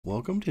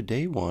Welcome to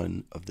day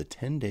 1 of the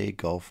 10-day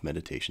golf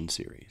meditation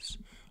series.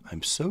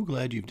 I'm so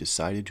glad you've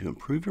decided to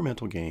improve your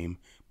mental game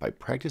by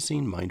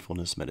practicing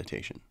mindfulness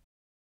meditation.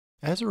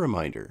 As a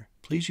reminder,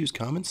 please use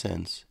common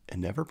sense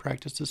and never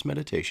practice this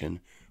meditation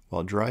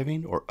while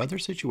driving or other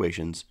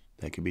situations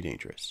that could be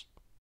dangerous.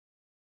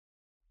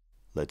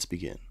 Let's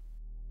begin.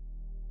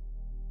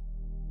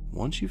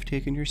 Once you've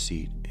taken your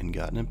seat and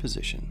gotten in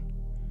position,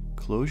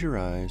 close your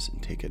eyes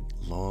and take a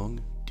long,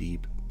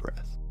 deep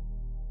breath.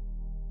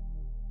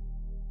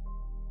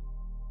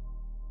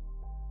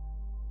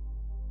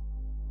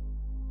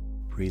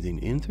 Breathing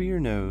in through your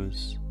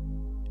nose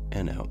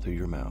and out through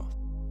your mouth.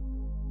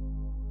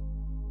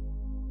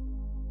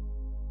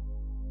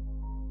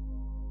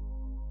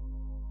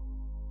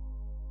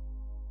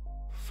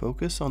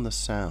 Focus on the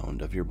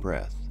sound of your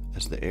breath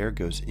as the air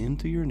goes in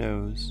through your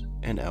nose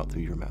and out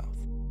through your mouth.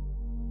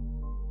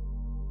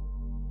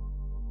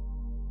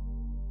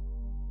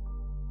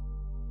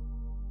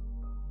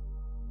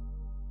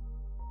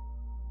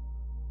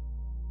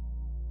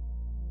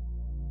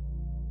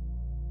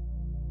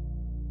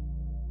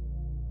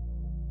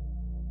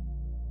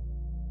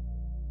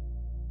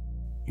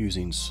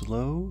 Using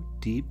slow,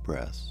 deep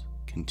breaths,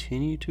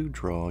 continue to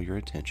draw your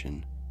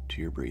attention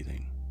to your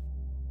breathing.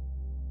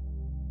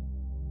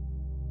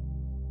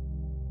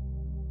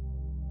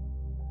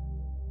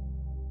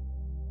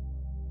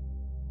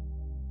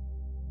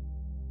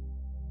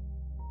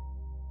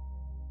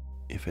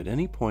 If at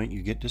any point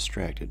you get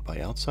distracted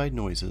by outside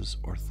noises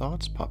or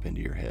thoughts pop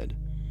into your head,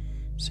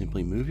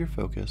 simply move your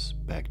focus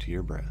back to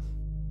your breath.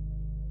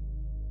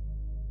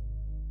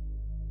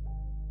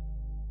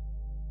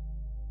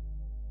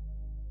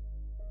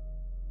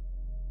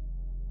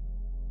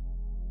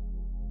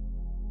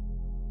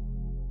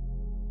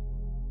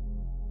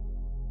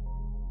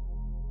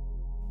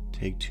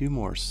 Take 2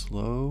 more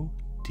slow,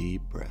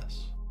 deep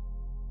breaths.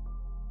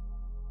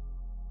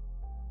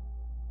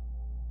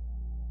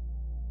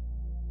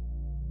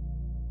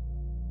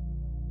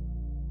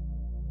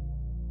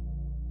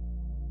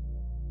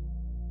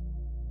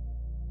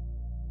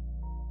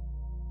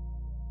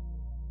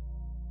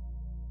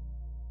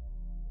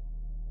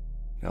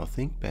 Now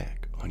think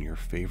back on your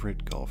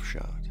favorite golf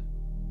shot.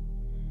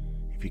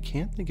 If you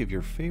can't think of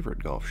your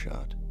favorite golf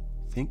shot,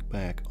 think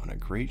back on a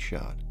great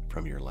shot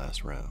from your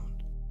last round.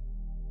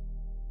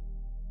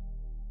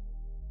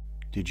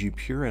 Did you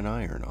pure an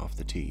iron off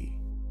the tee?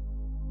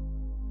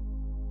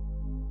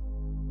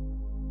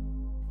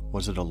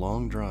 Was it a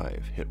long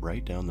drive hit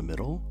right down the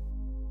middle?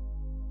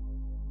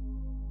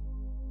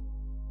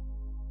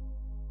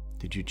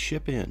 Did you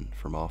chip in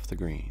from off the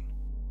green?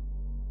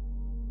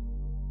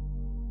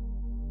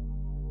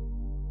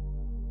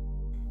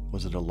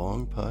 Was it a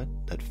long putt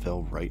that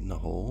fell right in the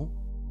hole?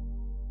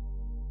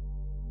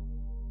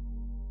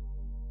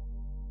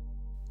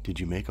 Did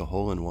you make a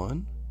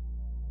hole-in-one?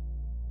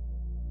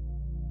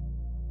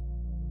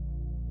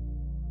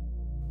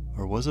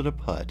 Or was it a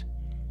putt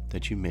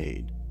that you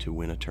made to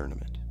win a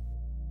tournament?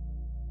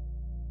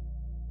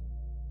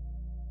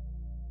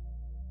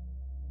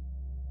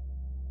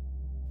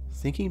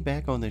 Thinking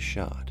back on this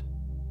shot,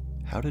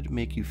 how did it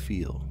make you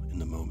feel in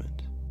the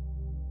moment?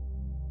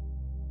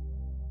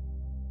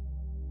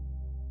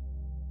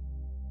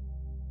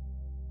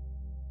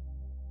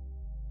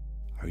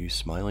 Are you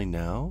smiling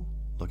now,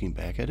 looking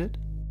back at it?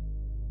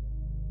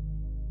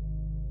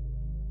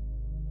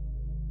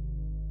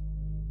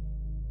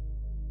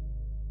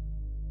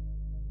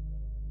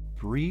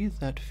 Breathe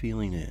that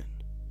feeling in.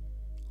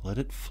 Let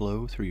it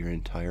flow through your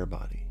entire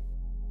body.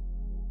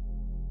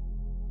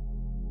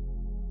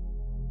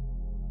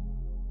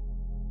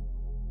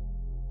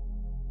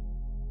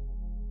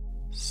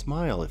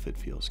 Smile if it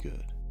feels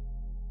good.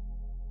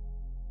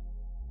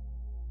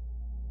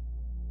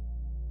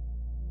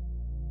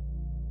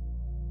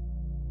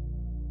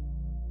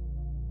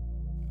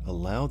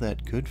 Allow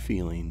that good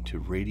feeling to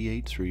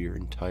radiate through your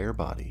entire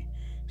body,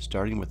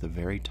 starting with the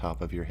very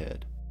top of your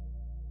head.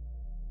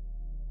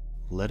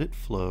 Let it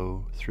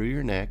flow through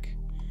your neck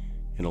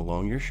and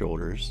along your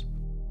shoulders,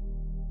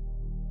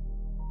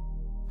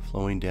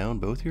 flowing down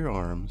both your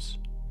arms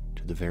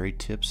to the very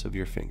tips of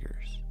your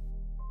fingers.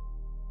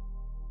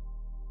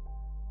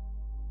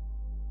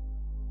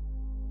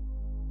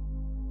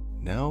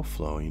 Now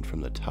flowing from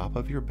the top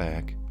of your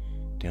back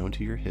down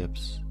to your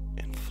hips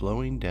and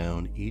flowing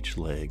down each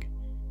leg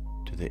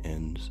to the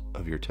ends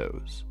of your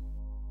toes.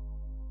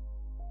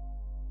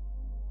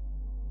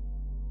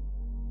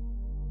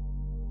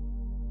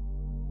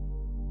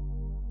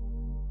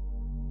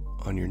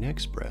 On your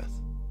next breath,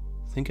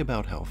 think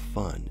about how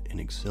fun and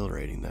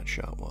exhilarating that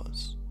shot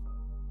was.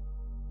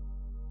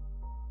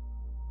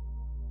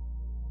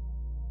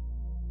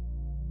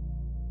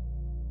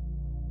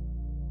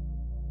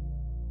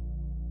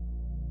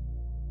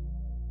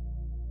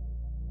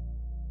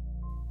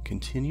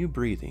 Continue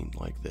breathing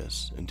like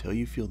this until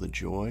you feel the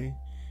joy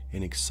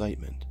and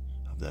excitement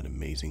of that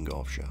amazing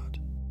golf shot.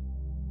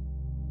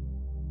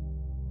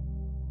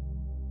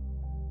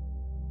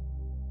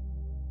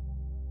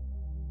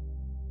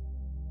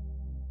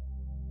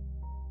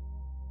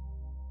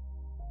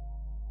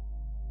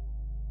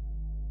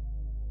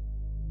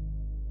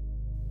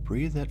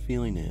 breathe that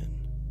feeling in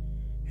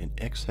and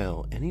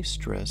exhale any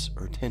stress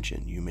or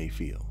tension you may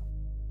feel.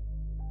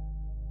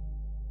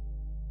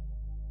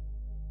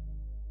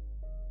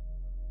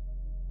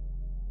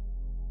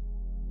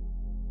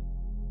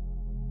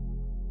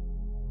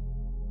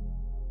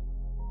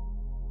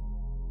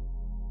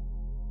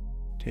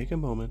 Take a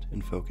moment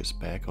and focus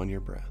back on your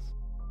breath.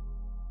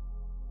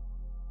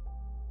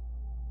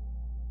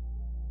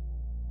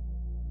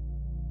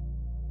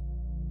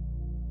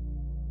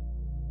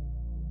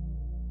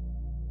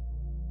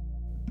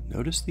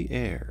 Notice the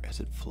air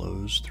as it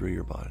flows through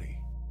your body.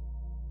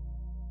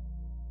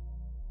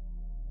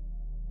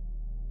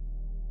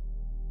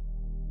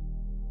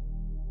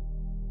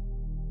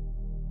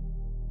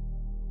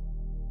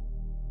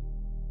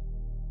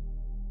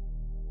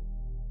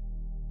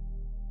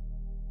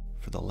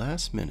 For the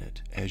last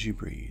minute, as you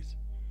breathe,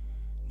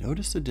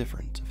 notice the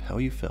difference of how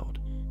you felt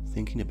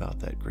thinking about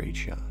that great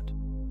shot.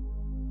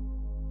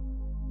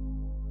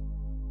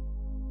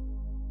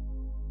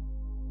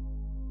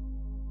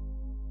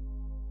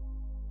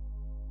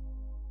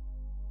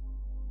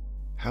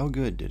 How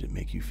good did it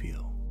make you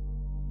feel?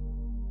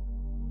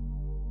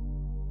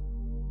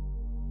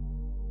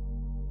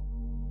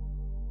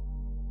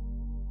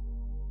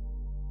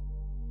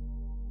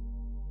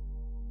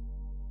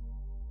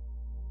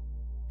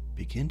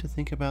 Begin to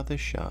think about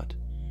this shot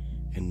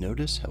and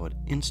notice how it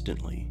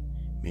instantly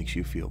makes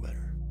you feel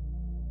better.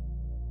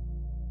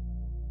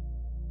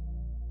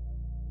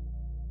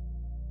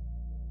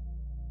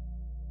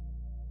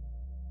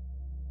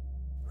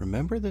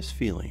 Remember this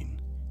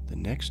feeling the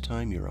next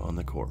time you're on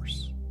the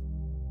course.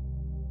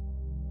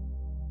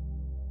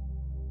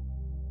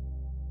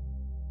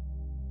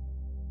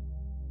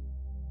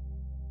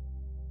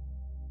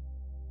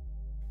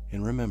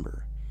 And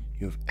remember,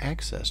 you have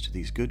access to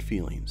these good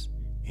feelings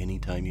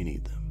anytime you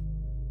need them.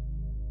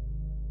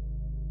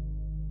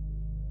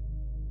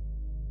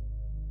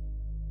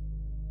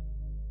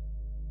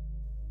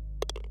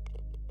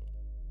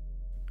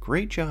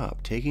 Great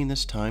job taking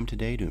this time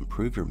today to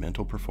improve your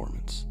mental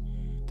performance.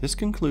 This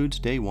concludes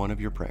day 1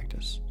 of your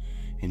practice.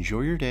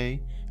 Enjoy your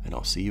day, and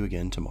I'll see you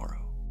again tomorrow.